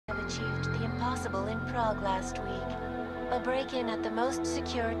achieved the impossible in Prague last week. A break-in at the most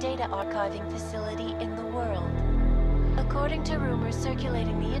secure data archiving facility in the world. According to rumors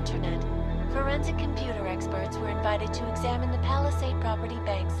circulating the internet, forensic computer experts were invited to examine the Palisade Property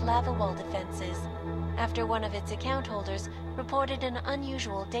Bank's lava wall defenses after one of its account holders reported an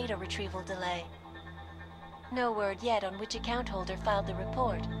unusual data retrieval delay. No word yet on which account holder filed the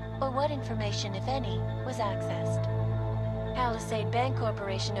report, or what information, if any, was accessed. Palisade Bank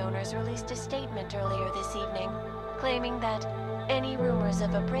Corporation owners released a statement earlier this evening, claiming that any rumors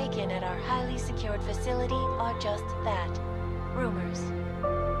of a break-in at our highly secured facility are just that, rumors.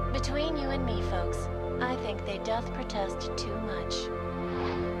 Between you and me, folks, I think they doth protest too much.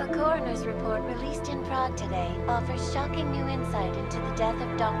 A coroner's report released in Prague today offers shocking new insight into the death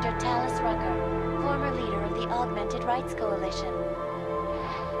of Dr. Talis Rucker, former leader of the Augmented Rights Coalition.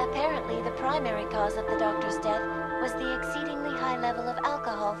 Apparently, the primary cause of the doctor's death was the exceedingly high level of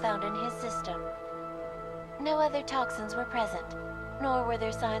alcohol found in his system. No other toxins were present, nor were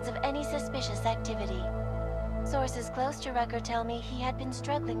there signs of any suspicious activity. Sources close to Rucker tell me he had been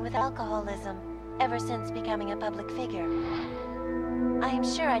struggling with alcoholism ever since becoming a public figure. I am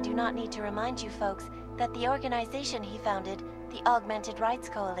sure I do not need to remind you folks that the organization he founded, the Augmented Rights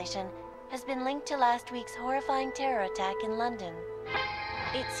Coalition, has been linked to last week's horrifying terror attack in London.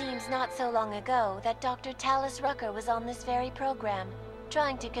 It seems not so long ago that Dr. Talis Rucker was on this very program,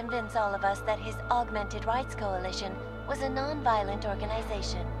 trying to convince all of us that his Augmented Rights Coalition was a non-violent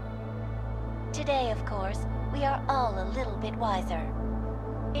organization. Today, of course, we are all a little bit wiser.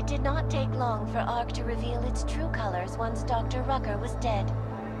 It did not take long for ARC to reveal its true colors once Dr. Rucker was dead.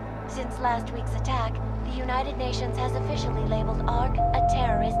 Since last week's attack, the United Nations has officially labeled ARC a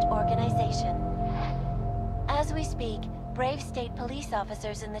terrorist organization. As we speak, brave state police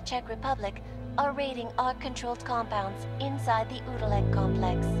officers in the Czech Republic are raiding ARC-controlled compounds inside the Udalek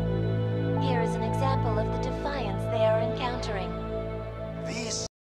complex.